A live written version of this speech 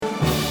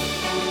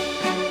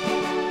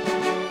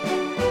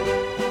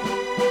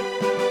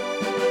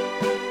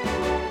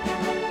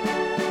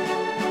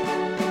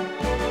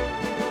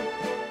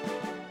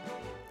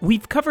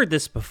We've covered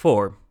this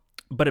before,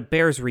 but it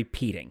bears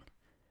repeating.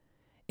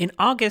 In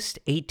August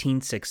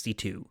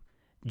 1862,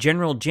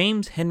 General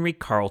James Henry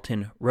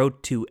Carleton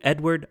wrote to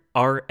Edward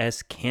R.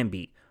 S.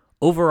 Canby,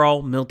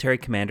 overall military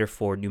commander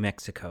for New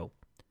Mexico.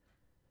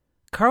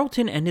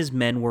 Carleton and his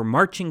men were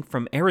marching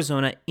from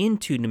Arizona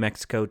into New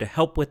Mexico to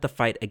help with the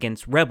fight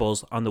against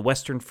rebels on the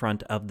western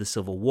front of the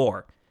Civil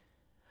War.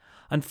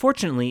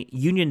 Unfortunately,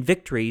 Union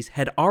victories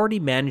had already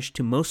managed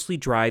to mostly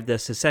drive the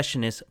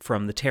secessionists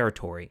from the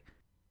territory.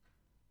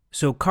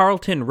 So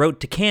Carleton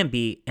wrote to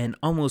Canby and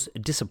almost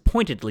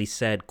disappointedly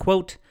said,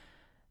 quote,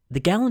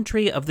 "The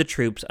gallantry of the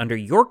troops under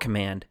your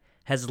command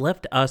has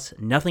left us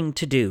nothing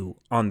to do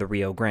on the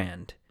Rio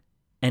Grande."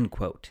 End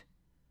quote.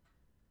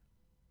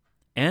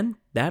 And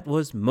that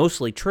was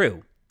mostly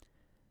true.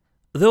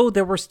 Though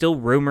there were still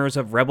rumors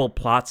of rebel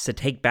plots to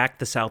take back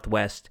the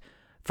Southwest,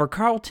 for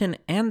Carleton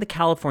and the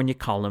California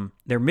Column,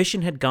 their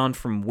mission had gone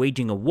from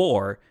waging a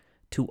war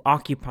to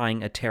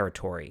occupying a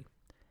territory.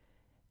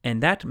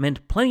 And that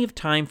meant plenty of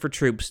time for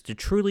troops to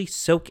truly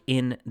soak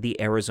in the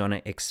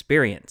Arizona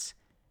experience.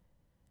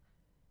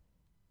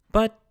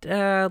 But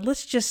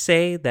let's just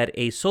say that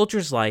a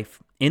soldier's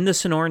life in the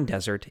Sonoran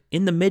Desert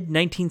in the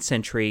mid-19th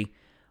century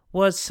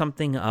was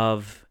something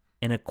of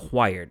an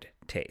acquired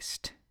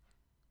taste.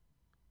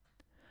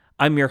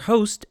 I'm your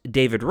host,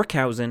 David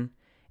Rickhausen,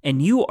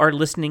 and you are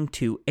listening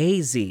to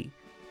AZ,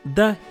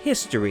 the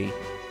History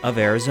of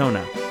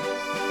Arizona.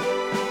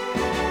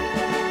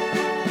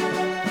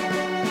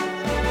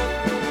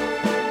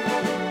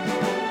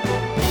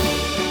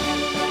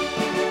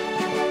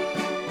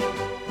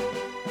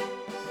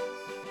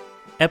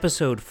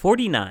 Episode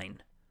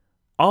 49,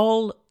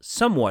 All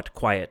Somewhat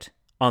Quiet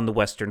on the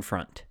Western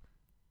Front.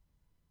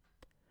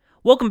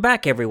 Welcome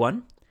back,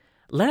 everyone.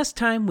 Last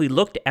time we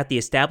looked at the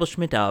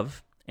establishment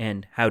of,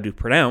 and how to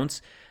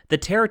pronounce, the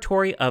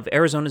territory of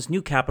Arizona's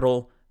new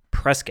capital,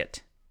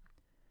 Prescott.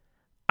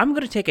 I'm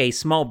going to take a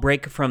small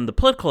break from the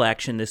political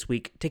action this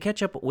week to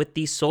catch up with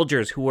the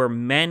soldiers who were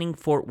manning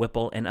Fort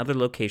Whipple and other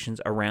locations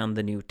around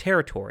the new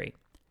territory.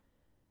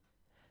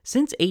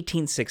 Since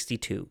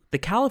 1862, the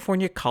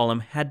California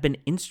Column had been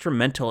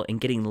instrumental in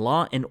getting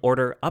law and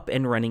order up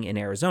and running in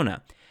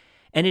Arizona,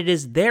 and it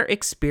is their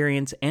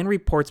experience and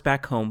reports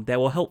back home that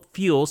will help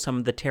fuel some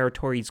of the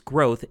territory's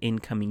growth in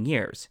coming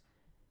years.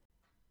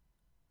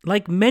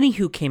 Like many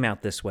who came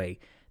out this way,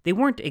 they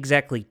weren't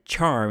exactly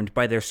charmed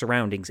by their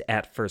surroundings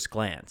at first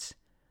glance.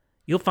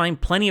 You'll find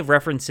plenty of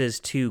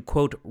references to,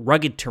 quote,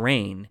 rugged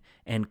terrain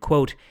and,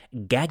 quote,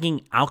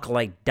 gagging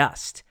alkali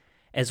dust,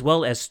 as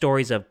well as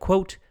stories of,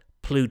 quote,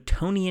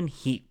 plutonian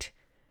heat,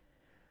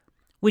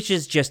 which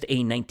is just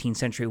a 19th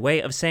century way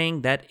of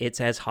saying that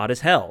it's as hot as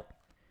hell.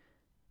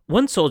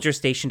 One soldier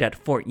stationed at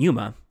Fort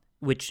Yuma,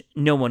 which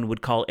no one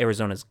would call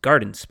Arizona's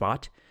garden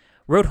spot,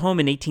 wrote home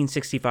in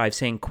 1865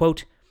 saying,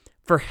 quote,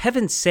 "For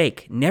heaven's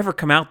sake, never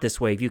come out this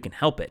way if you can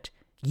help it.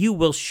 You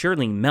will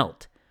surely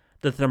melt.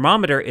 The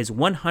thermometer is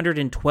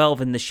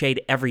 112 in the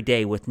shade every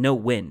day with no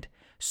wind,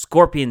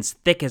 scorpions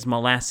thick as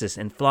molasses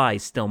and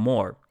flies still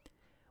more.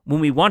 When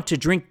we want to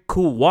drink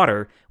cool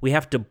water, we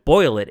have to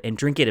boil it and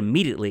drink it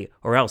immediately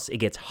or else it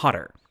gets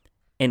hotter."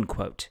 End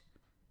quote.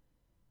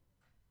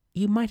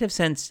 You might have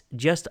sensed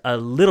just a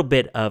little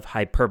bit of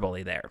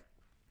hyperbole there.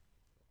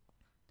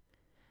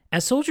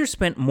 As soldiers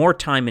spent more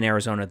time in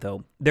Arizona,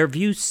 though, their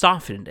views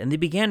softened and they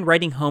began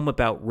writing home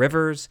about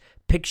rivers,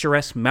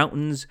 picturesque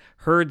mountains,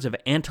 herds of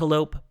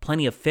antelope,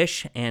 plenty of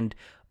fish, and,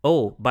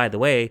 oh, by the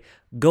way,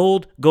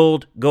 gold,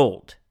 gold,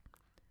 gold.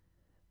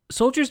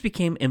 Soldiers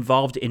became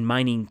involved in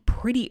mining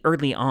pretty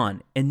early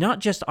on, and not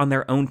just on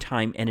their own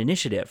time and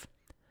initiative.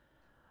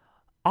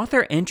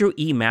 Author Andrew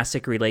E.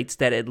 Masick relates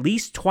that at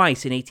least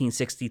twice in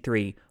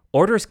 1863,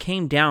 orders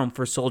came down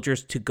for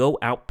soldiers to go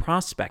out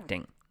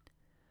prospecting.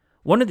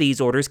 One of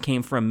these orders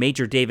came from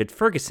Major David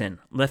Ferguson,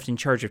 left in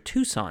charge of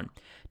Tucson,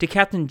 to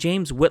Captain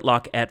James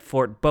Whitlock at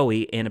Fort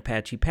Bowie in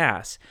Apache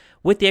Pass,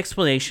 with the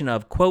explanation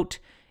of, quote,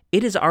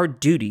 "It is our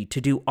duty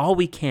to do all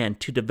we can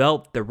to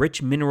develop the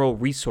rich mineral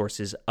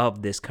resources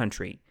of this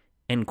country."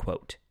 End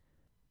quote.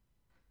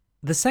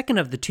 The second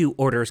of the two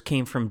orders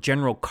came from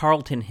General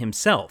Carleton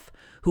himself,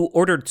 who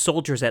ordered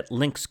soldiers at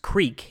Lynx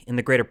Creek in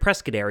the greater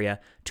Prescott area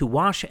to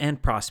wash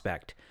and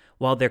prospect,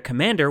 while their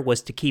commander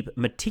was to keep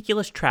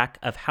meticulous track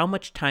of how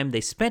much time they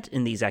spent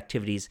in these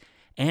activities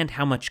and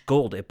how much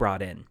gold it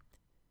brought in.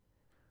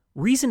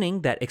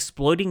 Reasoning that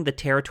exploiting the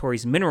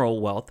territory's mineral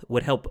wealth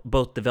would help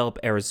both develop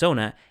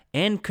Arizona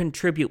and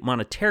contribute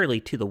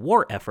monetarily to the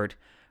war effort,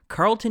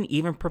 Carleton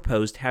even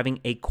proposed having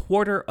a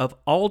quarter of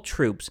all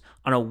troops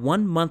on a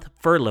 1-month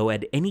furlough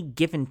at any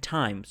given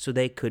time so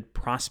they could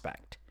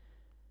prospect.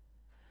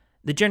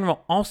 The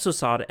general also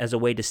saw it as a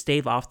way to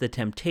stave off the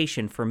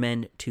temptation for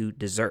men to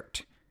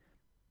desert.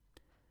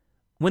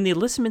 When the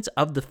enlistments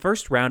of the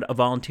first round of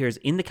volunteers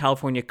in the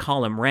California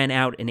Column ran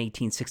out in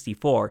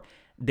 1864,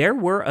 there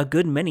were a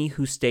good many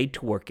who stayed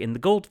to work in the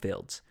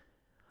goldfields.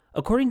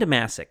 According to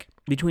Masick,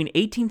 between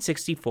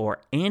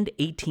 1864 and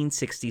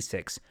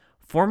 1866,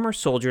 former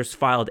soldiers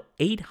filed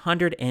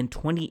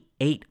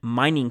 828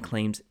 mining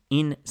claims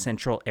in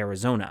central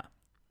Arizona.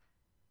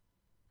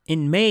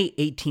 In May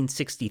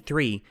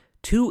 1863,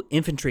 two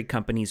infantry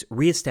companies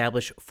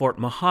reestablished Fort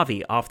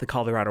Mojave off the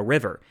Colorado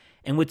River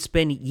and would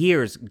spend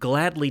years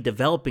gladly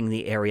developing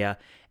the area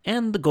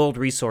and the gold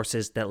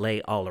resources that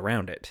lay all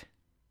around it.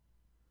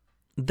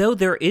 Though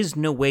there is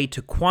no way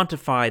to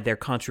quantify their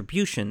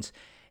contributions,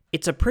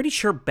 it's a pretty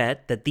sure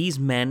bet that these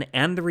men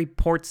and the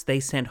reports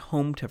they sent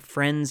home to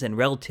friends and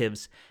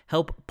relatives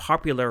help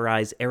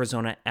popularize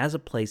Arizona as a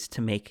place to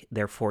make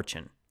their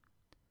fortune.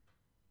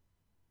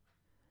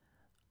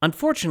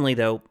 Unfortunately,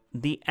 though,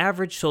 the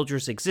average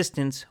soldier's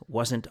existence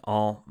wasn't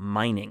all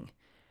mining.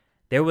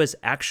 There was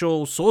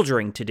actual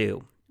soldiering to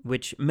do,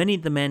 which many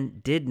of the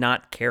men did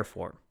not care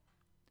for.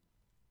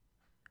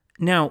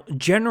 Now,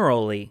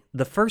 generally,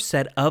 the first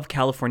set of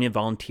California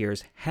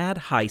volunteers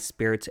had high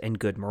spirits and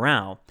good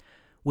morale,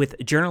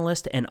 with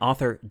journalist and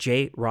author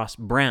J. Ross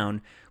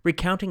Brown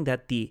recounting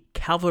that the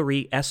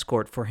cavalry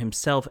escort for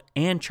himself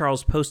and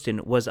Charles Poston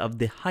was of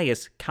the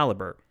highest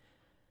caliber.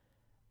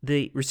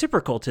 The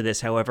reciprocal to this,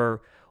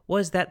 however,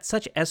 was that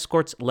such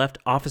escorts left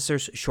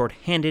officers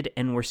short-handed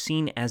and were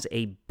seen as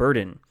a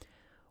burden.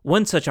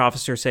 One such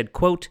officer said,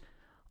 quote,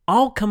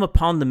 "I'll come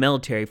upon the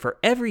military for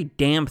every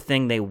damn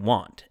thing they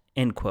want,"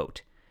 end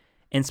quote,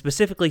 and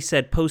specifically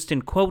said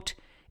Poston, quote,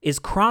 "is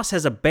cross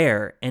as a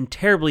bear and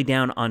terribly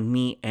down on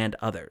me and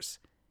others,"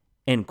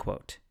 end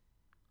quote.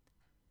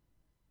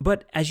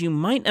 But as you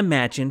might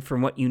imagine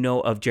from what you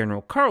know of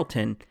General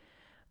Carleton,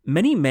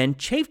 many men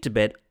chafed a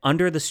bit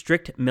under the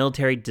strict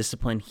military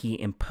discipline he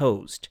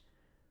imposed.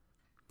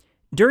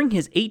 During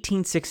his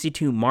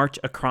 1862 march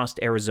across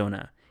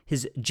Arizona,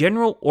 his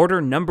General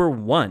Order Number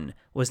 1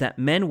 was that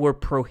men were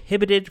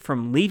prohibited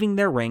from leaving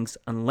their ranks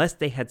unless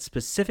they had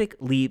specific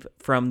leave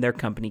from their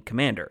company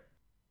commander.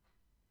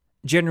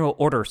 General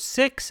Order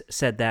 6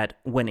 said that,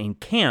 when in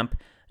camp,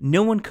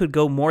 no one could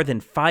go more than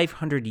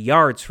 500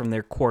 yards from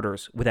their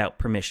quarters without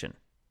permission.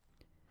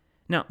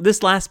 Now,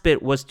 this last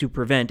bit was to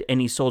prevent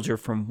any soldier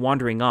from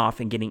wandering off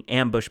and getting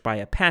ambushed by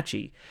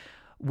Apache,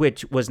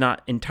 which was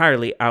not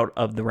entirely out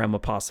of the realm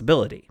of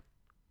possibility.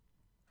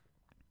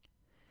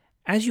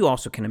 As you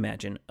also can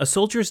imagine, a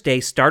soldier's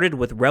day started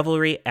with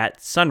revelry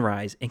at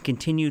sunrise and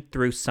continued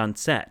through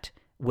sunset,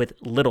 with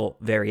little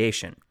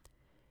variation.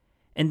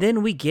 And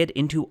then we get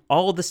into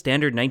all the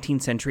standard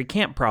 19th century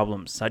camp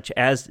problems, such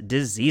as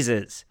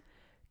diseases.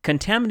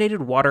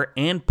 Contaminated water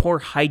and poor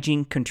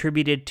hygiene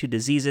contributed to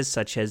diseases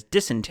such as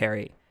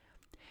dysentery.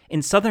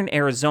 In southern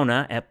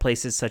Arizona, at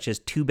places such as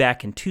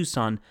Tubac and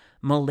Tucson,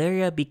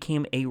 malaria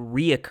became a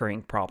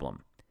reoccurring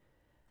problem.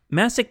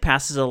 Masick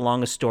passes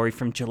along a story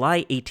from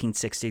July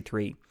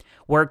 1863,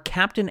 where a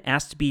captain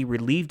asked to be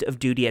relieved of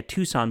duty at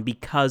Tucson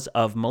because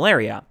of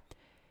malaria,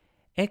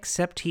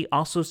 except he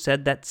also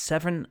said that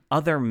 7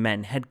 other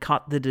men had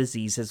caught the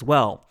disease as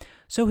well,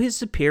 so his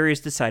superiors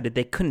decided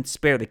they couldn't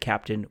spare the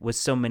captain with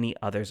so many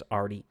others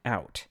already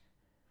out.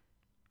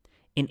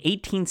 In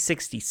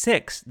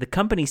 1866, the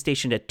company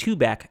stationed at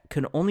Tubac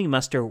could only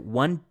muster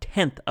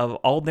 1/10 of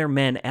all their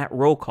men at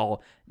roll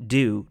call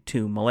due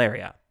to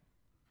malaria.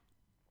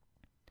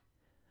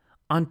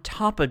 On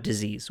top of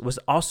disease was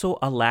also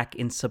a lack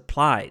in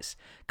supplies,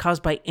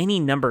 caused by any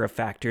number of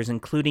factors,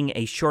 including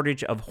a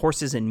shortage of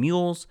horses and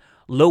mules,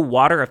 low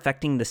water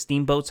affecting the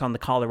steamboats on the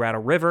Colorado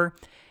River,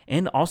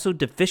 and also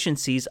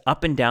deficiencies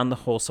up and down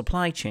the whole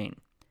supply chain.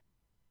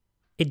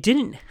 It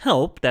didn't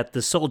help that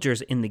the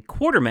soldiers in the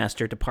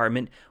quartermaster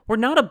department were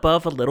not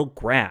above a little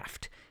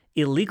graft,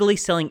 illegally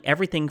selling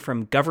everything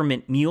from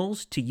government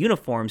mules to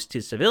uniforms to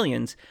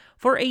civilians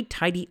for a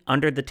tidy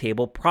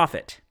under-the-table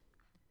profit.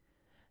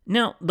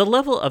 Now, the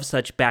level of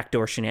such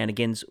backdoor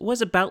shenanigans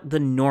was about the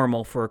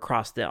normal for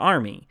across the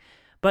army,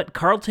 but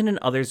Carleton and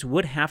others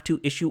would have to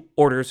issue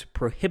orders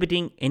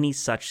prohibiting any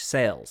such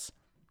sales.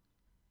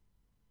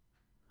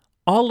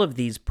 All of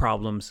these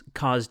problems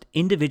caused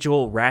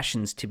individual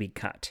rations to be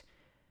cut.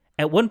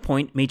 At one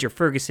point, Major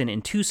Ferguson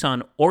in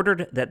Tucson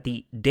ordered that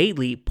the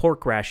daily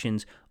pork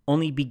rations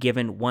only be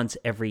given once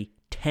every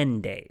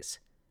 10 days.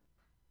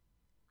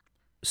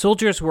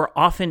 Soldiers were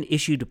often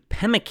issued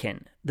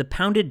pemmican, the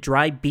pounded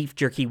dry beef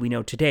jerky we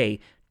know today,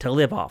 to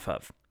live off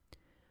of.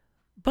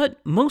 But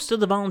most of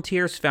the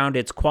volunteers found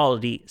its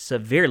quality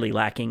severely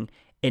lacking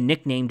and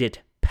nicknamed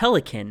it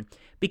pelican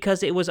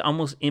because it was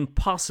almost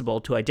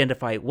impossible to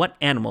identify what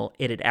animal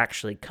it had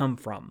actually come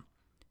from.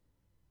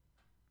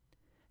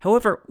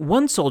 However,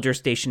 one soldier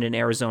stationed in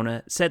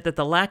Arizona said that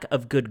the lack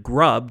of good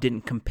grub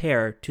didn't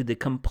compare to the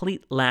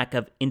complete lack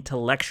of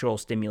intellectual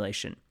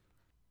stimulation.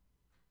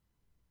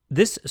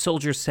 This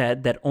soldier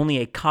said that only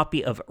a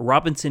copy of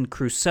Robinson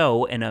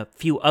Crusoe and a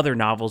few other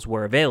novels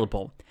were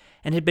available,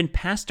 and had been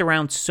passed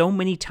around so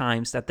many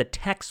times that the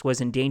text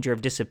was in danger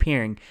of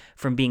disappearing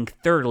from being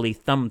thoroughly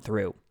thumbed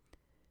through.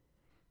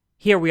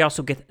 Here we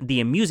also get the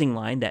amusing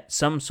line that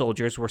some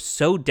soldiers were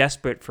so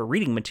desperate for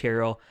reading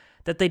material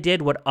that they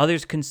did what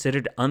others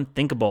considered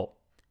unthinkable.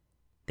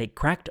 They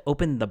cracked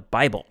open the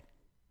Bible.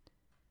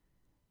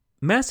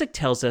 Masick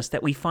tells us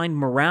that we find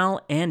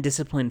morale and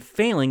discipline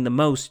failing the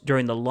most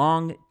during the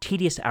long,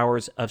 tedious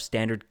hours of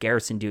standard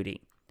garrison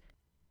duty.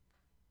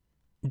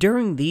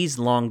 During these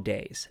long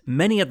days,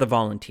 many of the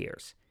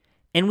volunteers,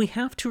 and we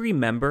have to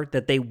remember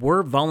that they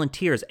were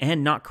volunteers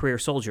and not career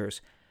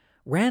soldiers,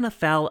 ran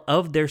afoul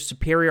of their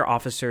superior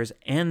officers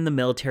and the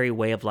military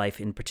way of life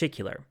in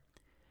particular.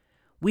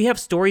 We have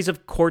stories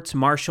of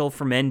courts-martial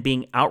for men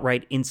being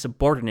outright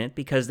insubordinate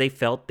because they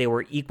felt they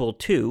were equal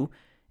to,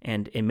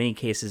 and in many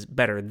cases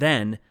better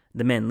than,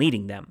 the men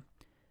leading them.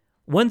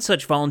 One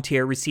such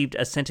volunteer received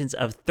a sentence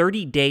of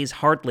 30 days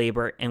hard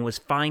labor and was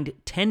fined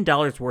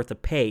 $10 worth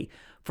of pay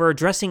for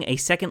addressing a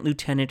second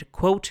lieutenant,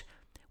 quote,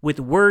 with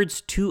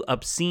words too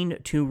obscene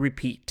to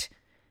repeat,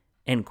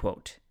 end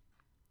quote.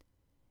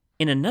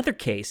 In another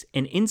case,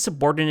 an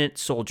insubordinate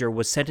soldier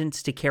was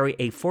sentenced to carry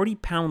a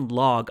 40-pound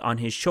log on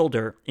his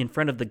shoulder in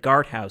front of the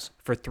guardhouse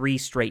for 3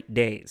 straight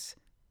days.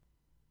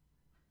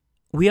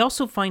 We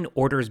also find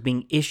orders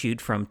being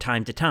issued from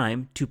time to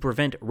time to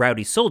prevent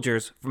rowdy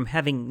soldiers from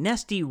having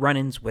nasty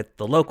run-ins with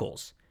the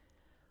locals.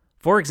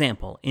 For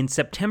example, in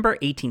September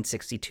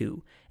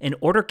 1862, an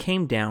order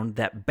came down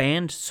that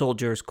banned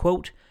soldiers,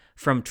 quote,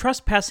 from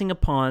trespassing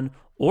upon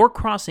or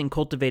crossing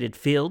cultivated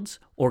fields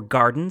or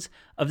gardens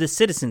of the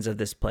citizens of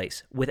this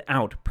place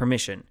without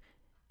permission,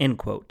 end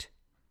quote.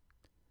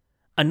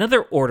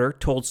 Another order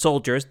told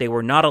soldiers they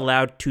were not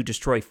allowed to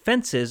destroy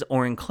fences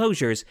or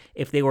enclosures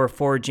if they were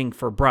foraging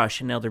for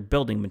brush and other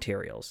building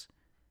materials.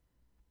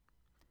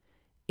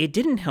 It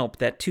didn't help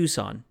that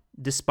Tucson,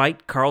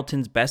 despite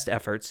Carleton's best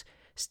efforts,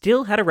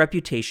 still had a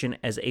reputation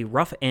as a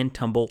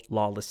rough-and-tumble,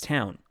 lawless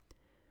town.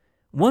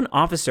 One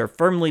officer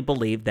firmly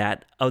believed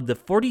that, of the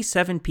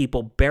 47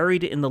 people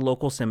buried in the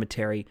local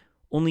cemetery,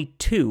 only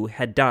 2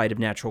 had died of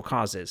natural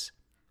causes.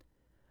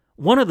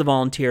 One of the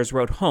volunteers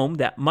wrote home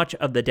that much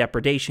of the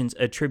depredations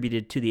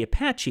attributed to the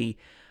Apache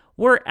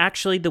were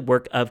actually the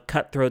work of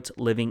cutthroats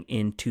living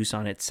in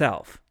Tucson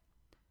itself.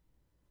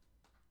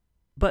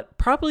 But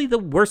probably the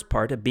worst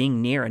part of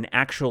being near an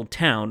actual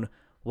town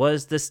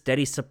was the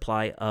steady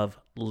supply of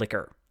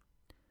liquor.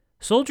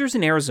 Soldiers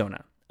in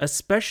Arizona,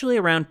 especially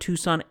around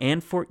Tucson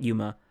and Fort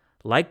Yuma,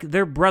 like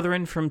their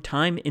brethren from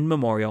time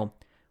immemorial,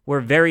 were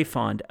very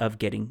fond of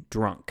getting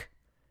drunk.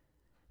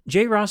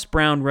 J. Ross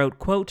Brown wrote,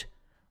 quote,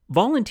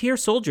 volunteer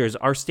soldiers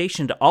are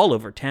stationed all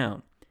over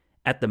town,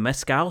 at the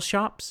mezcal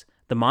shops,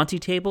 the Monte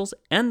tables,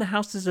 and the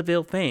houses of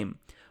ill fame,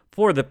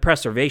 for the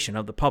preservation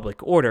of the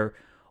public order,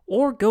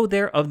 or go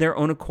there of their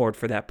own accord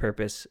for that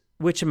purpose,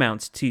 which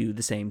amounts to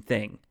the same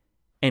thing,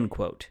 end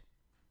quote.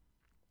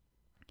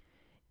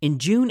 In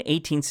June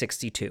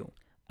 1862,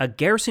 a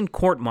garrison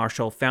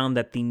court-martial found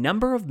that the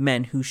number of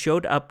men who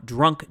showed up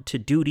drunk to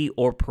duty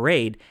or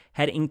parade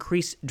had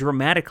increased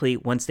dramatically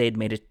once they had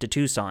made it to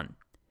Tucson.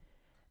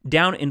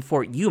 Down in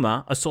Fort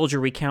Yuma, a soldier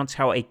recounts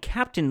how a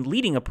captain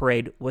leading a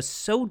parade was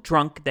so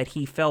drunk that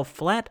he fell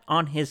flat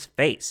on his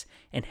face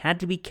and had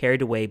to be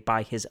carried away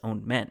by his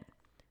own men.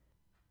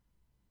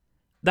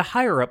 The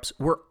higher-ups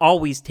were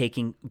always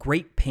taking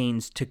great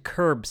pains to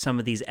curb some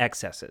of these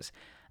excesses,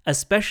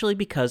 especially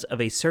because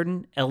of a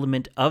certain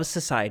element of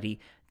society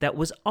that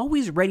was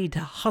always ready to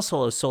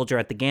hustle a soldier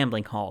at the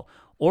gambling hall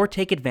or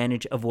take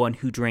advantage of one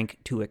who drank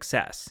to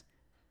excess.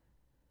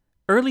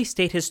 Early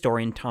state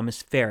historian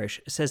Thomas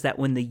Farish says that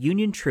when the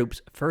Union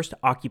troops first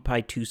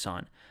occupied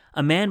Tucson,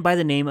 a man by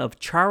the name of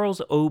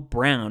Charles O.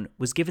 Brown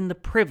was given the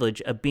privilege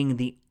of being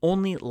the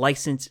only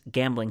licensed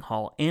gambling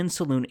hall and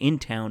saloon in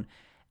town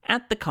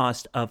at the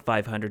cost of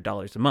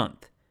 $500 a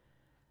month.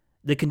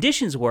 The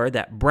conditions were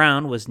that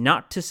Brown was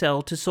not to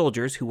sell to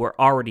soldiers who were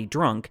already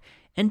drunk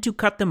and to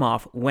cut them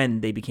off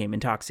when they became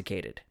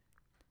intoxicated.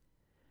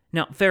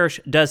 Now, Farish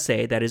does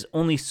say that his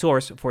only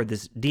source for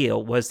this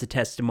deal was the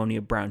testimony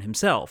of Brown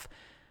himself,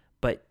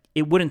 but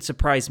it wouldn't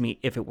surprise me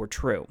if it were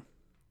true.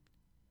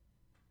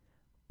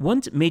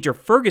 Once Major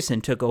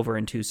Ferguson took over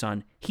in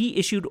Tucson, he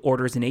issued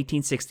orders in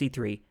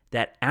 1863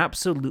 that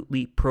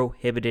absolutely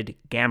prohibited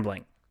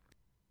gambling.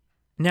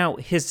 Now,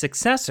 his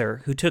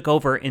successor, who took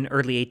over in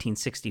early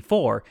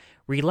 1864,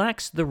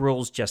 relaxed the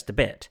rules just a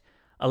bit,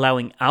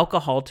 allowing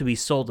alcohol to be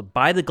sold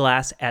by the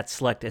glass at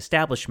select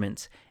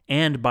establishments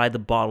and by the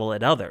bottle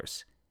at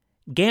others.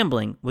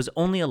 Gambling was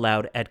only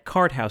allowed at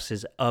card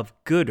houses of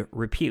good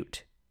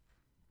repute.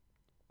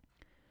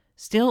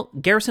 Still,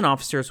 garrison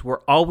officers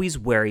were always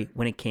wary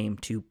when it came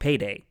to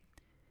payday.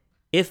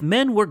 If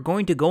men were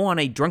going to go on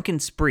a drunken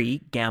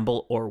spree,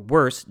 gamble, or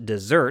worse,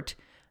 desert,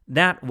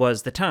 that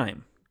was the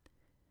time.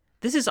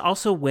 This is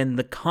also when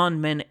the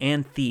con men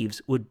and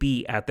thieves would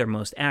be at their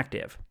most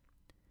active.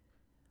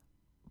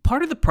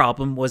 Part of the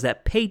problem was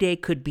that payday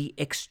could be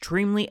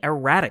extremely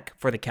erratic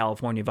for the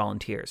California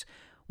volunteers,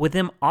 with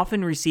them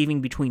often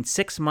receiving between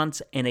 6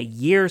 months and a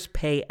year's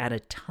pay at a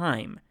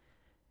time.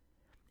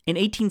 In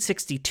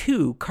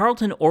 1862,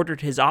 Carleton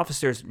ordered his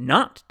officers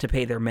not to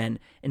pay their men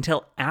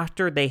until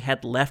after they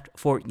had left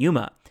Fort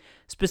Yuma,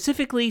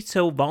 specifically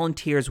so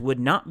volunteers would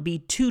not be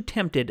too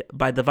tempted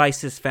by the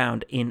vices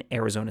found in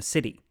Arizona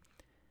City.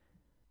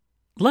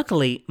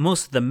 Luckily,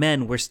 most of the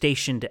men were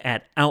stationed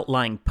at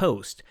outlying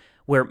posts,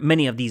 where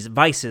many of these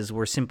vices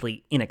were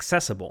simply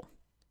inaccessible.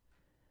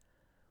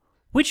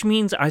 Which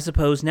means, I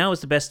suppose, now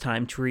is the best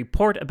time to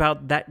report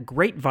about that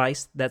great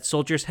vice that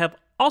soldiers have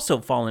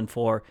also fallen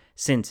for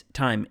since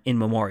time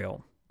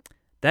immemorial.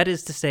 That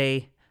is to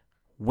say,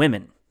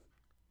 women.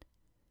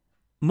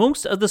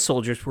 Most of the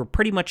soldiers were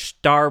pretty much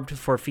starved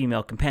for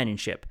female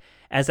companionship,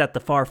 as at the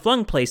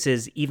far-flung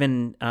places,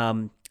 even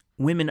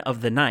women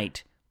of the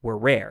night were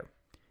rare.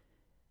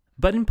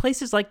 But in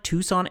places like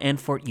Tucson and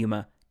Fort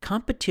Yuma,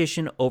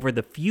 competition over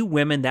the few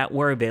women that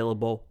were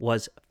available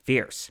was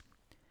fierce.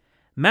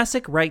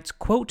 Masick writes,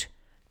 quote,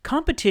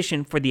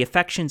 "Competition for the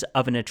affections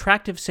of an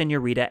attractive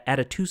senorita at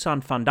a Tucson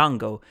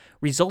fandango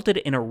resulted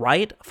in a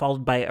riot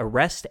followed by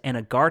arrest and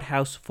a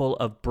guardhouse full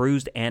of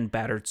bruised and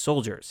battered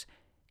soldiers."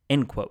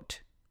 End quote.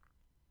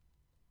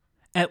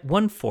 At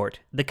one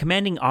fort, the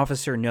commanding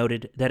officer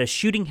noted that a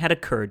shooting had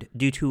occurred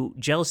due to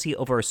jealousy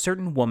over a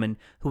certain woman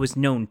who was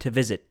known to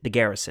visit the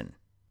garrison.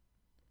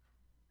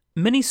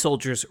 Many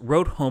soldiers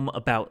wrote home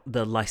about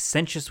the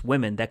licentious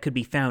women that could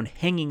be found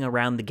hanging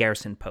around the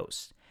garrison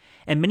posts,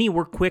 and many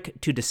were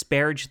quick to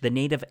disparage the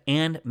native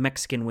and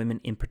Mexican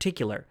women in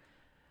particular,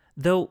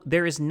 though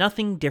there is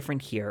nothing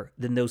different here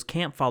than those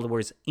camp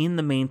followers in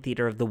the main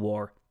theater of the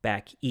war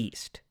back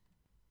east.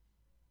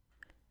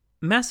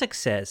 Masick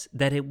says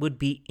that it would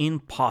be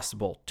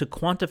impossible to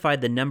quantify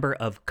the number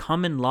of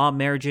common law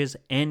marriages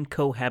and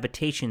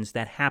cohabitations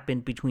that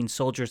happened between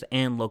soldiers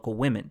and local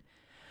women,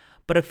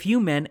 but a few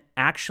men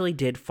actually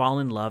did fall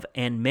in love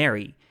and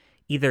marry,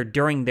 either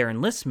during their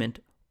enlistment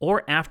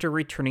or after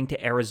returning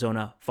to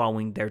Arizona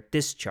following their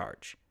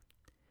discharge.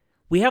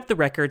 We have the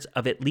records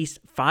of at least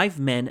 5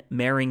 men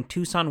marrying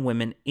Tucson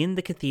women in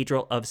the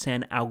Cathedral of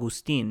San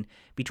Agustin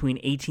between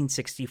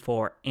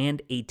 1864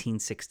 and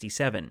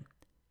 1867.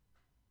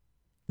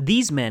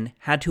 These men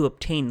had to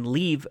obtain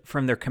leave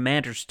from their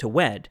commanders to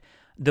wed,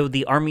 though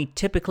the Army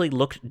typically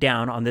looked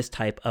down on this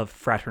type of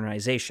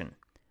fraternization.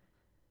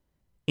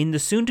 In the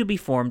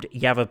soon-to-be-formed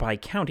Yavapai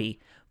County,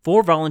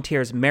 4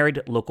 volunteers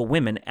married local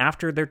women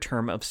after their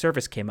term of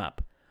service came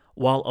up,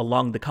 while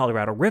along the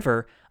Colorado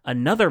River,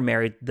 another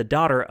married the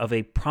daughter of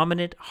a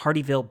prominent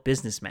Hardeeville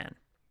businessman.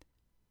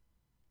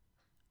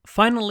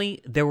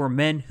 Finally, there were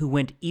men who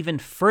went even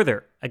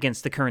further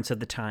against the currents of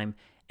the time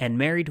and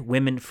married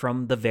women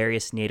from the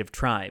various native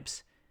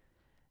tribes.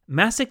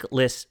 Masick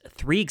lists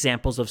 3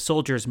 examples of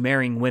soldiers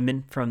marrying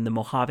women from the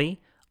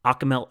Mojave,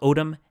 Akimel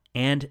O'odham,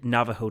 and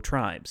Navajo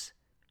tribes.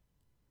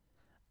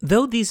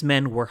 Though these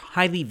men were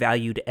highly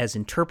valued as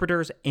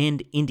interpreters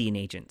and Indian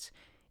agents,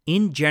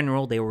 in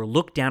general they were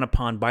looked down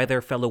upon by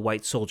their fellow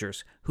white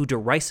soldiers, who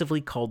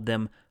derisively called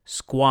them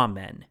squaw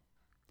men.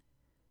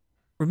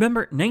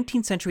 Remember,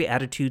 19th century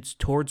attitudes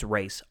towards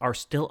race are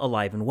still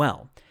alive and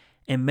well,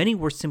 and many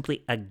were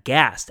simply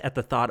aghast at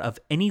the thought of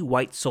any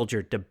white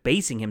soldier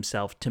debasing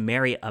himself to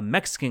marry a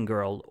Mexican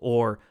girl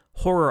or,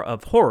 horror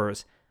of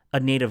horrors, a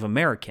Native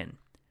American.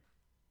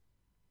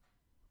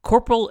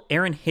 Corporal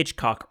Aaron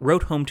Hitchcock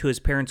wrote home to his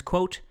parents,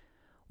 quote,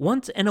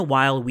 "Once in a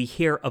while we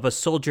hear of a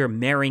soldier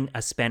marrying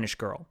a Spanish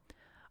girl.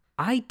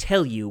 I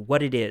tell you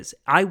what it is,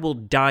 I will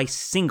die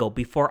single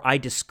before I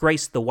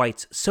disgrace the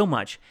whites so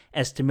much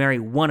as to marry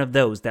one of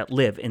those that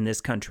live in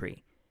this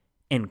country."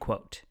 End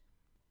quote.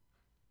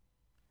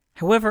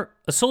 However,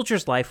 a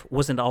soldier's life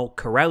wasn't all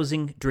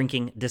carousing,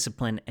 drinking,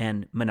 discipline,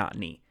 and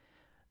monotony.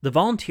 The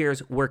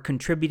volunteers were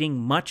contributing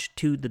much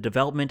to the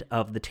development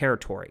of the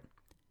territory.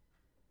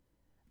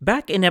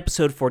 Back in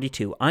episode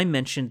 42, I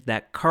mentioned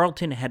that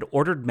Carleton had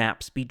ordered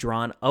maps be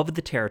drawn of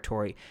the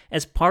territory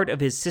as part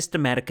of his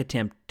systematic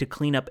attempt to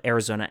clean up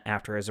Arizona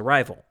after his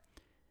arrival.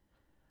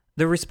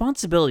 The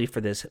responsibility for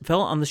this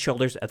fell on the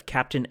shoulders of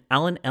Captain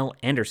Alan L.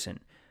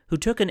 Anderson, who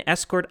took an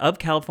escort of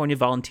California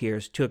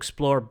volunteers to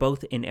explore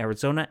both in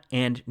Arizona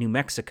and New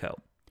Mexico.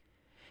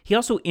 He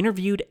also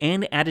interviewed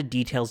and added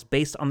details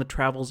based on the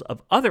travels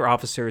of other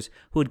officers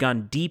who had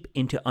gone deep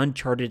into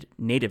uncharted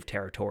native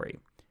territory.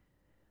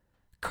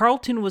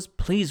 Carleton was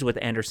pleased with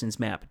Anderson's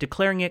map,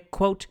 declaring it,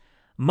 quote,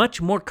 "much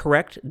more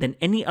correct than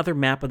any other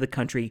map of the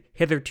country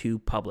hitherto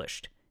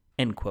published,"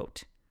 end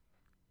quote.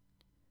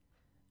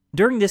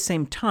 During this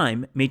same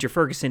time, Major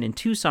Ferguson in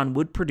Tucson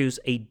would produce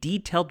a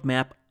detailed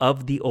map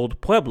of the Old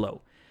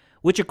Pueblo,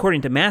 which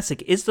according to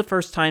Masick is the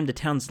first time the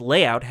town's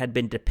layout had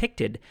been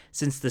depicted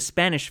since the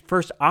Spanish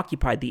first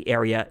occupied the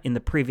area in the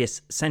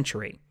previous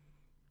century.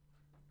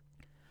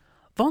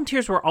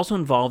 Volunteers were also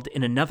involved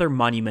in another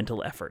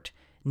monumental effort,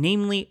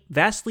 namely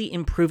vastly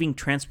improving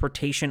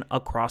transportation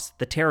across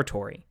the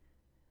territory.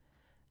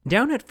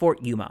 Down at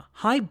Fort Yuma,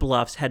 high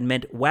bluffs had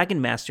meant wagon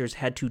masters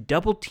had to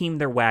double-team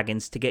their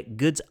wagons to get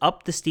goods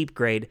up the steep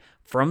grade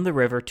from the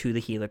river to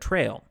the Gila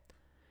Trail.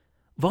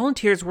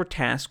 Volunteers were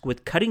tasked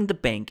with cutting the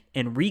bank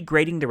and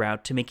regrading the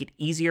route to make it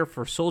easier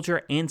for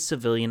soldier and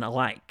civilian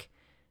alike.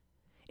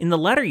 In the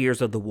latter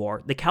years of the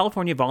war, the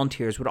California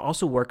volunteers would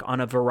also work on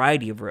a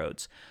variety of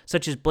roads,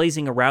 such as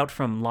blazing a route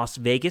from Las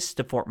Vegas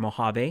to Fort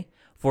Mojave,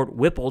 Fort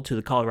Whipple to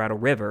the Colorado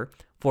River,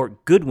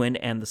 Fort Goodwin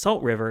and the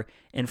Salt River,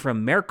 and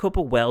from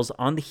Maricopa Wells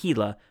on the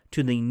Gila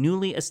to the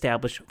newly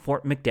established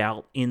Fort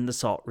McDowell in the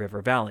Salt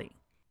River Valley.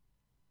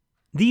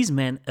 These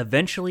men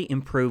eventually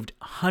improved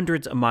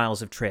hundreds of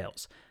miles of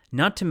trails,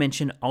 not to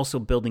mention also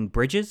building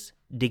bridges,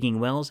 digging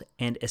wells,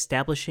 and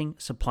establishing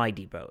supply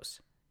depots.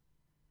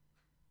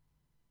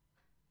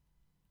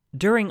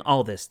 During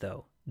all this,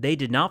 though, they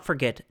did not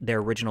forget their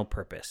original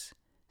purpose,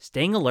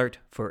 staying alert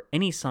for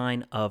any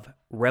sign of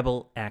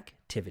rebel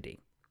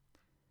activity.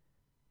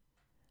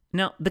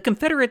 Now, the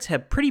Confederates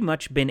have pretty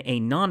much been a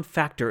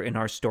non-factor in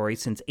our story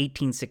since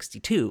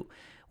 1862,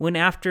 when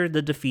after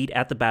the defeat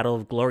at the Battle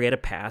of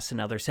Glorieta Pass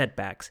and other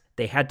setbacks,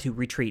 they had to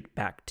retreat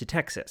back to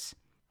Texas.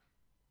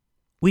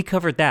 We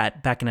covered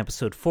that back in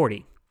episode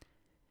 40.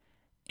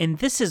 And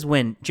this is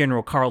when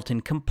General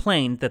Carleton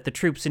complained that the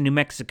troops in New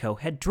Mexico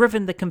had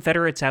driven the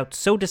Confederates out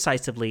so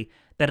decisively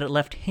that it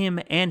left him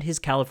and his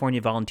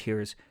California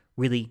volunteers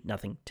really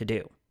nothing to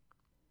do.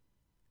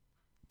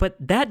 But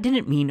that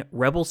didn't mean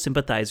rebel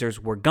sympathizers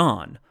were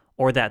gone,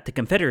 or that the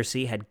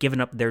Confederacy had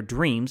given up their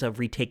dreams of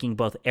retaking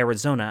both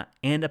Arizona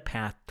and a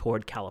path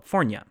toward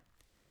California.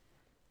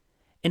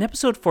 In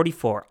episode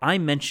 44, I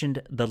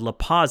mentioned the La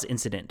Paz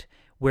incident,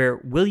 where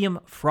William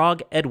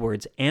Frog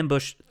Edwards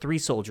ambushed 3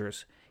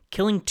 soldiers,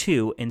 killing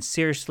 2 and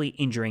seriously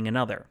injuring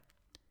another.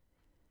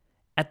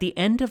 At the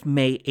end of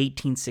May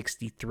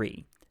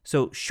 1863,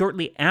 so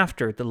shortly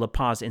after the La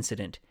Paz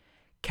incident,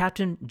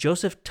 Captain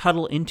Joseph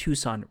Tuttle in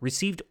Tucson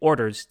received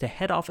orders to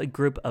head off a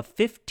group of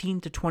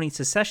 15 to 20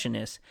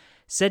 secessionists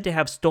said to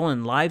have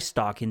stolen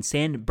livestock in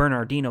San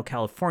Bernardino,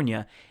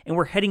 California, and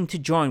were heading to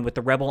join with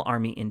the rebel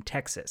army in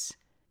Texas.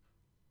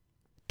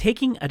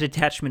 Taking a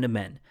detachment of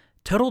men,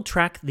 Tuttle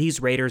tracked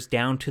these raiders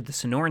down to the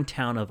Sonoran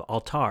town of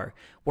Altar,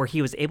 where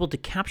he was able to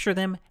capture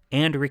them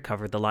and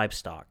recover the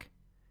livestock.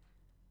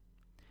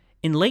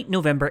 In late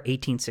November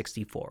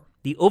 1864,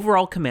 the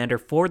overall commander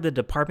for the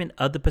Department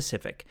of the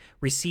Pacific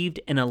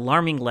received an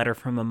alarming letter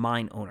from a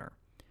mine owner.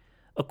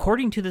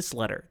 According to this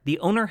letter, the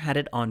owner had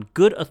it on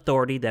good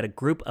authority that a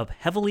group of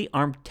heavily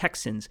armed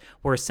Texans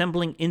were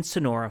assembling in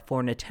Sonora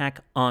for an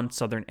attack on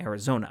southern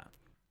Arizona.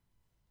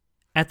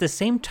 At the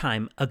same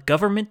time, a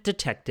government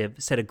detective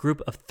said a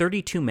group of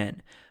 32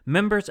 men,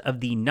 members of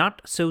the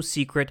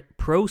not-so-secret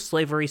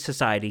pro-slavery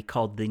society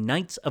called the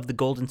Knights of the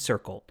Golden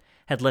Circle,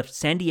 had left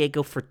San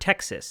Diego for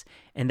Texas,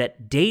 and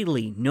that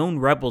daily known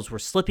rebels were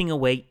slipping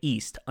away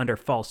east under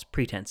false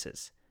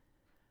pretenses.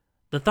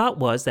 The thought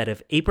was that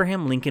if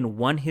Abraham Lincoln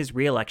won his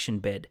re-election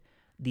bid,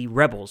 the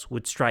rebels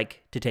would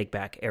strike to take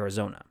back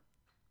Arizona.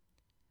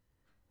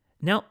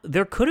 Now,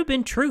 there could have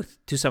been truth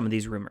to some of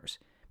these rumors,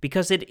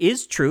 because it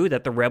is true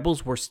that the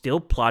rebels were still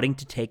plotting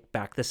to take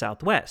back the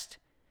Southwest,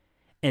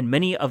 and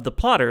many of the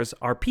plotters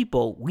are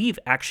people we've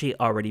actually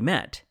already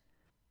met.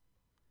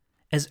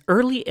 As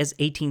early as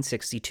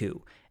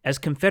 1862, as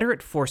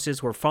Confederate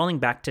forces were falling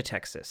back to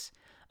Texas,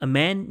 a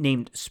man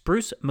named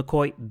Spruce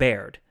McCoy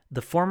Baird,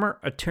 the former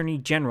Attorney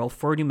General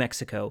for New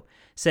Mexico,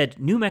 said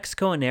New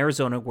Mexico and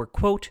Arizona were,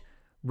 quote,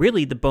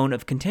 really the bone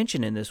of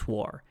contention in this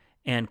war,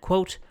 and,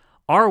 quote,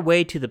 our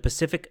way to the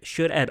Pacific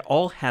should at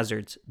all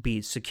hazards be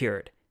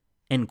secured,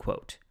 end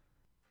quote.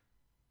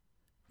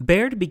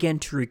 Baird began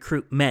to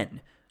recruit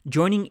men,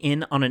 joining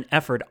in on an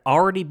effort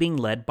already being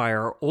led by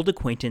our old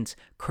acquaintance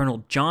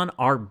Colonel John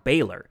R.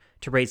 Baylor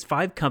to raise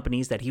 5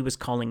 companies that he was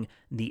calling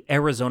the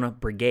Arizona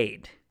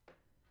Brigade.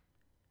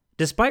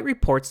 Despite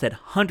reports that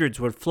hundreds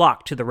would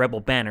flock to the rebel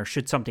banner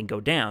should something go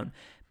down,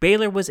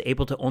 Baylor was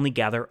able to only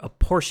gather a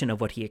portion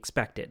of what he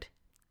expected.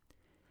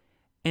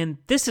 And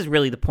this is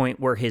really the point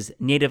where his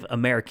Native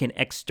American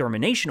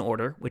extermination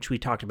order, which we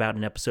talked about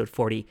in episode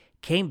 40,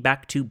 came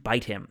back to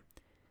bite him.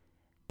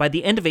 By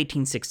the end of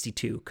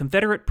 1862,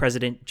 Confederate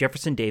President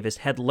Jefferson Davis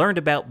had learned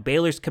about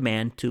Baylor's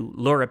command to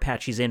lure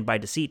Apaches in by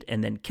deceit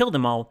and then kill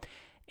them all,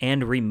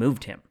 and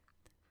removed him.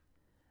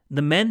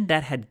 The men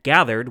that had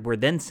gathered were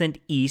then sent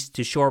east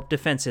to shore up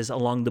defenses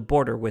along the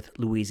border with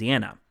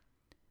Louisiana.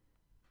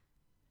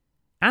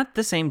 At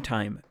the same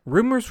time,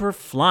 rumors were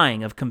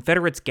flying of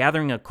Confederates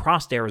gathering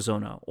across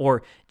Arizona,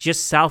 or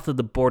just south of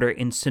the border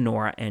in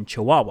Sonora and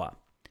Chihuahua.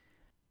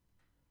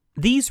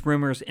 These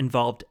rumors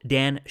involved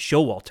Dan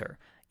Showalter,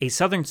 a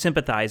Southern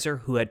sympathizer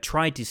who had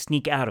tried to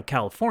sneak out of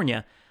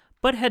California,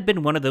 but had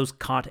been one of those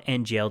caught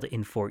and jailed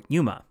in Fort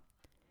Yuma.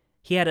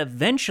 He had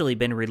eventually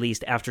been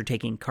released after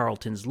taking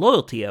Carleton's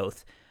loyalty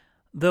oath,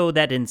 though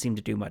that didn't seem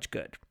to do much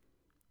good.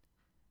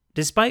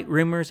 Despite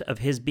rumors of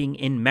his being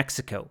in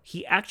Mexico,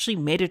 he actually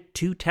made it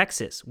to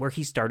Texas, where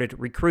he started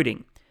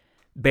recruiting.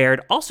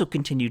 Baird also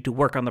continued to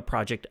work on the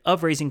project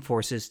of raising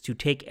forces to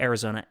take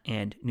Arizona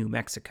and New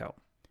Mexico.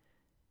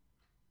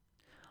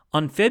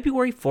 On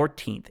February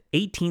 14,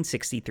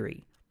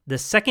 1863, the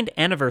second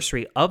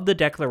anniversary of the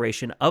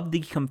declaration of the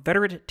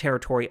Confederate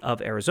Territory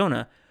of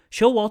Arizona,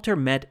 Showalter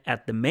met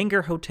at the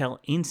Menger Hotel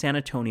in San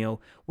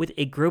Antonio with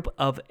a group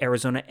of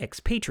Arizona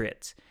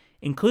expatriates,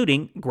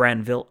 including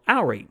Granville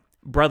Oury,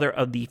 brother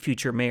of the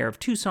future mayor of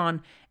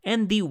Tucson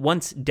and the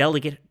once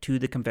delegate to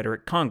the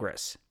Confederate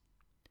Congress.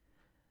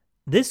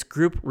 This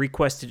group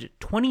requested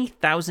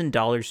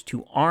 $20,000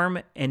 to arm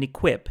and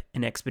equip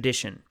an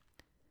expedition.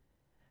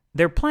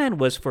 Their plan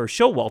was for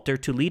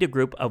Showalter to lead a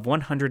group of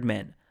 100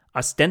 men,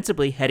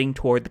 ostensibly heading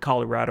toward the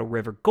Colorado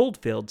River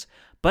goldfields,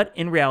 but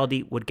in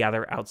reality would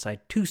gather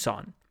outside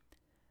Tucson.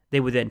 They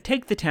would then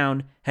take the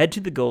town, head to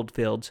the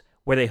goldfields,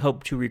 where they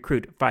hoped to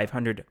recruit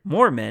 500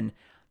 more men,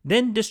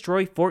 then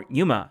destroy Fort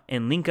Yuma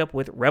and link up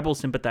with rebel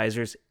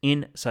sympathizers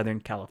in Southern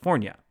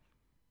California.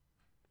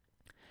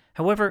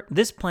 However,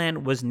 this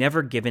plan was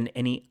never given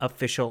any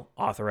official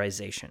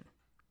authorization.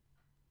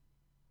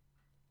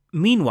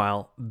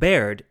 Meanwhile,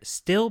 Baird,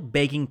 still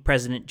begging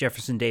President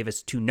Jefferson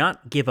Davis to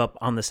not give up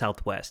on the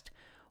Southwest,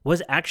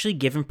 was actually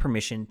given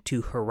permission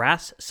to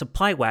harass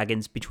supply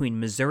wagons between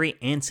Missouri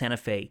and Santa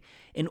Fe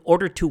in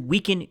order to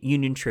weaken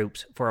Union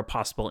troops for a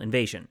possible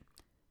invasion.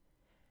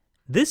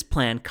 This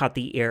plan caught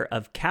the ear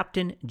of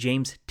Captain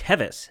James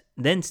Tevis,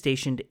 then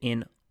stationed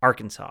in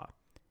Arkansas.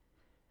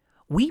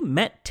 We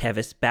met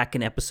Tevis back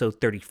in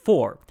episode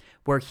 34,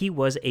 where he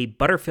was a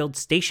Butterfield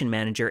station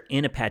manager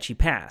in Apache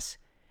Pass.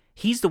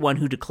 He's the one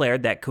who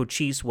declared that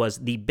Cochise was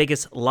the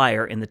biggest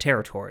liar in the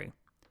territory.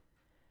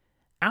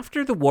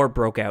 After the war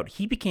broke out,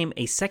 he became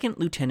a second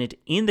lieutenant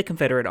in the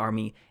Confederate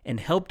Army and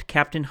helped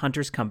Captain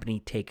Hunter's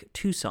company take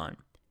Tucson.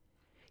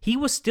 He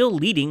was still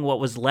leading what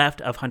was left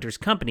of Hunter's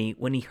company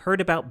when he heard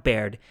about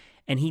Baird,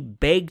 and he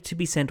begged to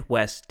be sent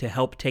west to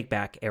help take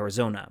back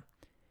Arizona.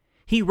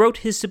 He wrote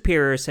his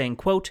superior saying,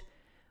 quote,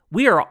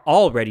 "We are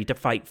all ready to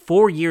fight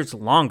 4 years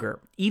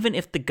longer, even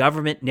if the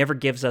government never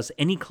gives us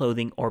any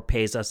clothing or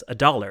pays us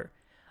 $1.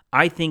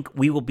 I think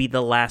we will be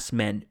the last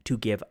men to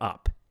give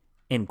up."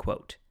 End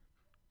quote.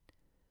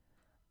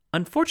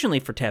 Unfortunately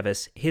for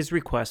Tevis, his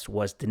request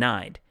was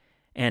denied,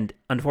 and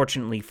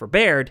unfortunately for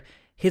Baird,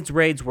 his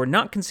raids were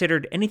not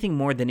considered anything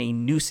more than a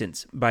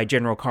nuisance by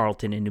General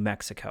Carleton in New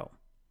Mexico.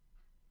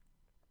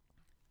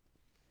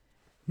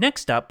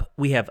 Next up,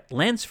 we have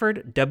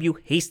Lansford W.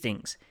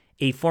 Hastings,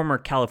 a former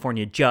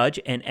California judge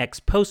and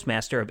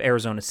ex-postmaster of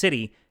Arizona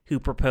City, who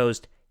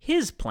proposed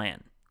his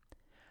plan.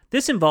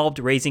 This involved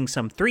raising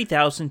some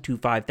 3,000 to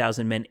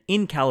 5,000 men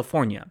in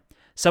California,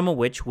 some of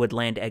which would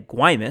land at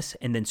Guaymas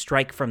and then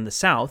strike from the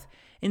south,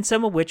 and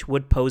some of which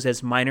would pose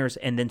as miners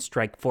and then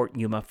strike Fort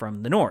Yuma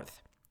from the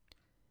north.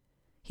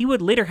 He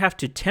would later have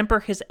to temper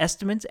his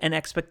estimates and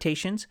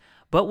expectations,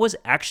 but was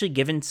actually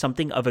given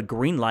something of a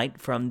green light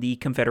from the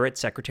Confederate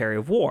Secretary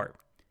of War.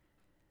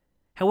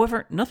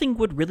 However, nothing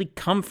would really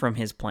come from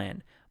his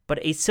plan, but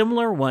a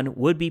similar one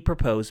would be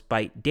proposed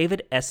by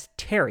David S.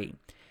 Terry,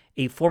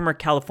 a former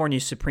California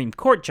Supreme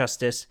Court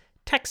Justice,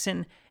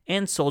 Texan,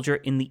 and soldier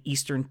in the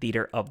Eastern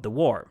Theater of the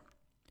war.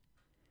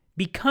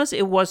 Because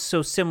it was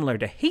so similar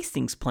to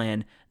Hastings'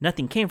 plan,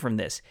 nothing came from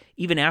this,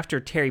 even after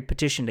Terry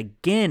petitioned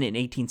again in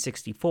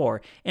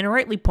 1864 and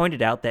rightly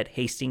pointed out that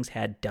Hastings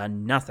had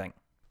done nothing.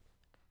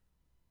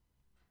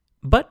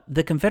 But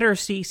the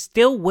Confederacy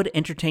still would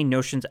entertain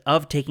notions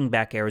of taking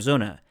back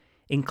Arizona,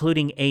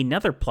 including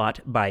another plot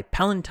by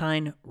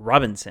Palatine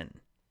Robinson.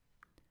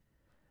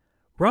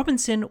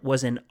 Robinson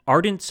was an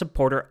ardent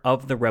supporter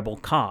of the rebel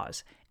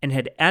cause and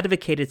had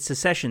advocated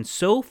secession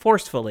so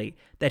forcefully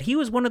that he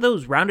was one of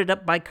those rounded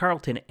up by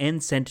Carleton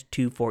and sent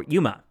to Fort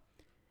Yuma.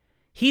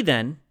 He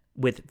then,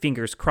 with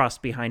fingers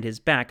crossed behind his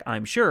back,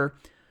 I'm sure,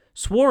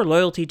 swore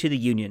loyalty to the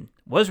Union,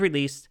 was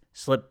released,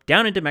 slipped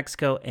down into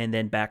Mexico, and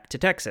then back to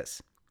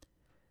Texas.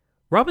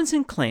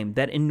 Robinson claimed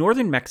that in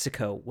northern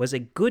Mexico was a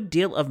good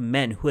deal of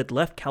men who had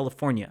left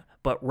California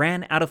but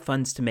ran out of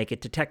funds to make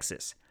it to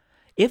Texas.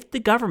 If the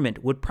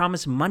government would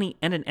promise money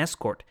and an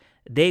escort,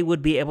 they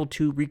would be able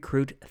to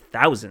recruit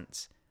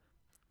thousands.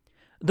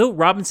 Though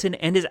Robinson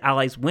and his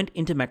allies went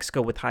into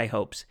Mexico with high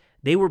hopes,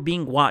 they were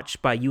being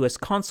watched by U.S.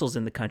 consuls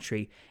in the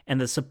country,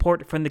 and the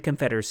support from the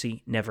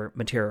Confederacy never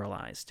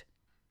materialized.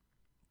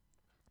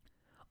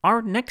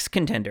 Our next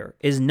contender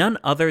is none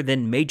other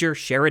than Major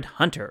Sherrod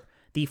Hunter,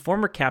 the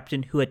former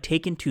captain who had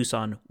taken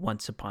Tucson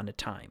once upon a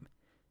time.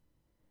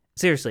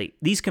 Seriously,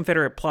 these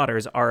Confederate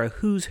plotters are a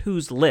who's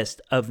who's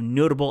list of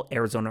notable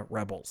Arizona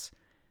rebels.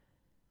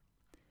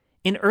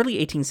 In early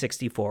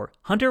 1864,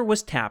 Hunter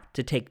was tapped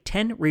to take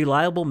 10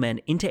 reliable men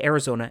into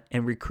Arizona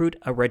and recruit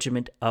a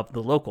regiment of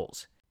the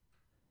locals.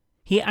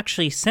 He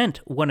actually sent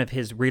one of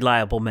his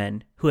reliable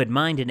men, who had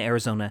mined in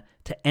Arizona,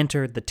 to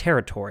enter the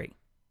territory.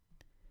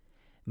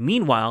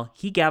 Meanwhile,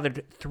 he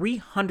gathered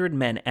 300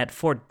 men at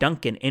Fort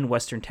Duncan in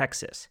western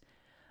Texas.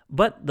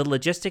 But the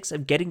logistics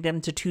of getting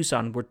them to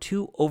Tucson were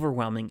too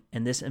overwhelming,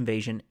 and this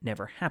invasion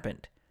never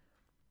happened.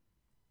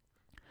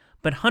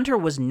 But Hunter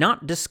was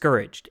not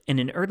discouraged, and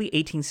in early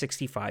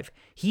 1865,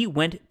 he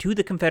went to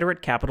the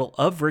Confederate capital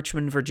of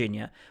Richmond,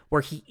 Virginia,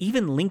 where he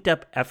even linked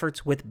up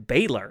efforts with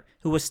Baylor,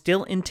 who was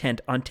still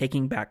intent on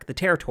taking back the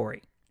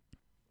territory.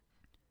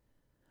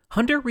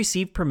 Hunter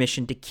received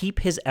permission to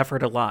keep his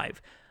effort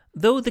alive,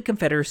 though the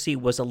Confederacy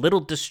was a little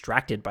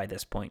distracted by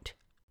this point.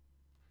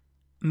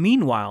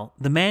 Meanwhile,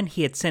 the man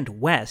he had sent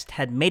west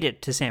had made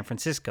it to San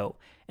Francisco,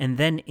 and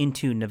then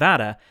into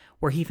Nevada,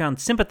 where he found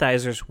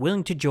sympathizers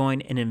willing to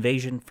join an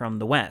invasion from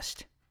the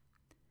west.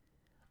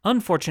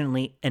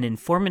 Unfortunately, an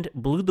informant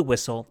blew the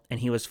whistle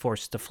and he was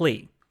forced to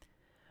flee.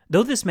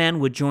 Though this man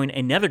would join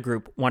another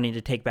group wanting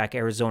to take back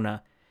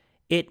Arizona,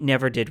 it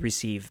never did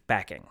receive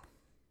backing.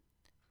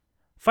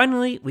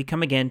 Finally, we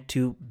come again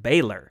to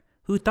Baylor,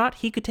 who thought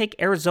he could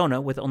take Arizona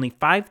with only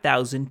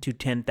 5,000 to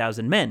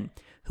 10,000 men,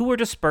 who were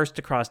dispersed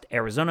across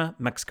Arizona,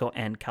 Mexico,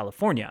 and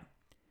California.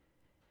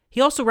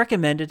 He also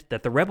recommended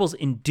that the rebels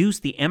induce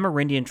the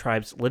Amerindian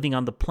tribes living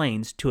on the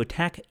plains to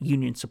attack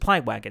Union supply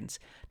wagons,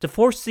 to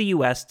force the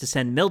U.S. to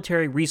send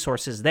military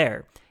resources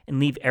there and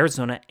leave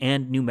Arizona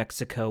and New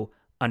Mexico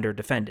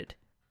underdefended.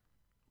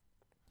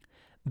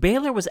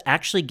 Baylor was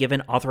actually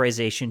given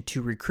authorization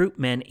to recruit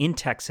men in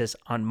Texas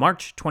on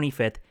March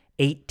 25,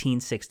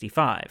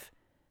 1865.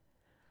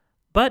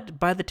 But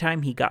by the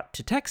time he got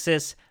to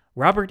Texas,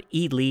 Robert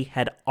E. Lee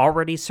had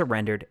already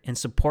surrendered and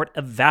support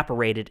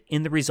evaporated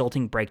in the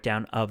resulting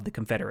breakdown of the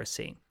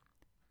Confederacy.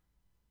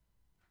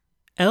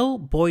 L.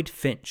 Boyd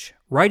Finch,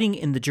 writing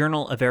in the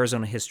Journal of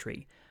Arizona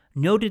History,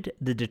 noted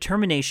the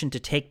determination to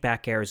take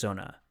back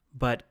Arizona,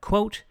 but,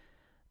 quote,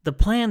 "The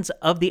plans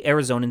of the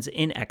Arizonans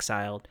in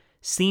exile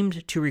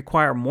seemed to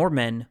require more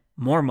men,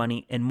 more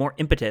money, and more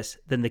impetus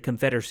than the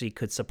Confederacy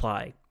could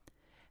supply.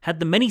 Had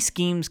the many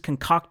schemes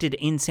concocted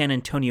in San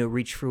Antonio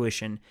reached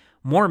fruition,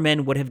 more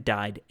men would have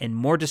died and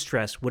more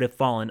distress would have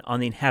fallen on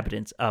the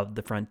inhabitants of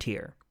the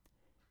frontier."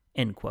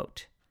 End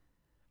quote.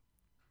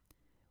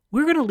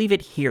 We're going to leave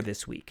it here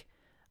this week.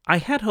 I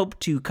had hoped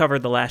to cover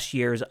the last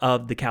years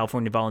of the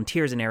California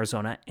Volunteers in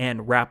Arizona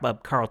and wrap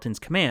up Carleton's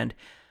command,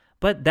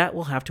 but that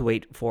will have to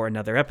wait for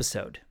another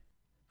episode.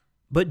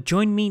 But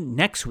join me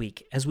next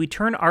week as we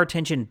turn our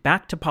attention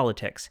back to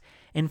politics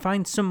and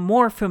find some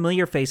more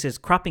familiar faces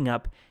cropping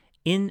up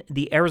in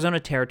the Arizona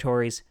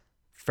Territory's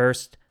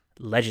first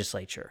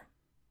legislature.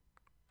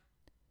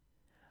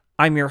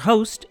 I'm your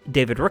host,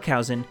 David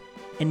Rookhausen,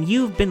 and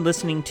you've been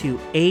listening to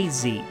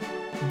AZ,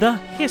 the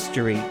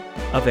History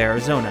of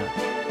Arizona.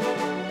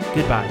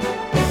 Goodbye.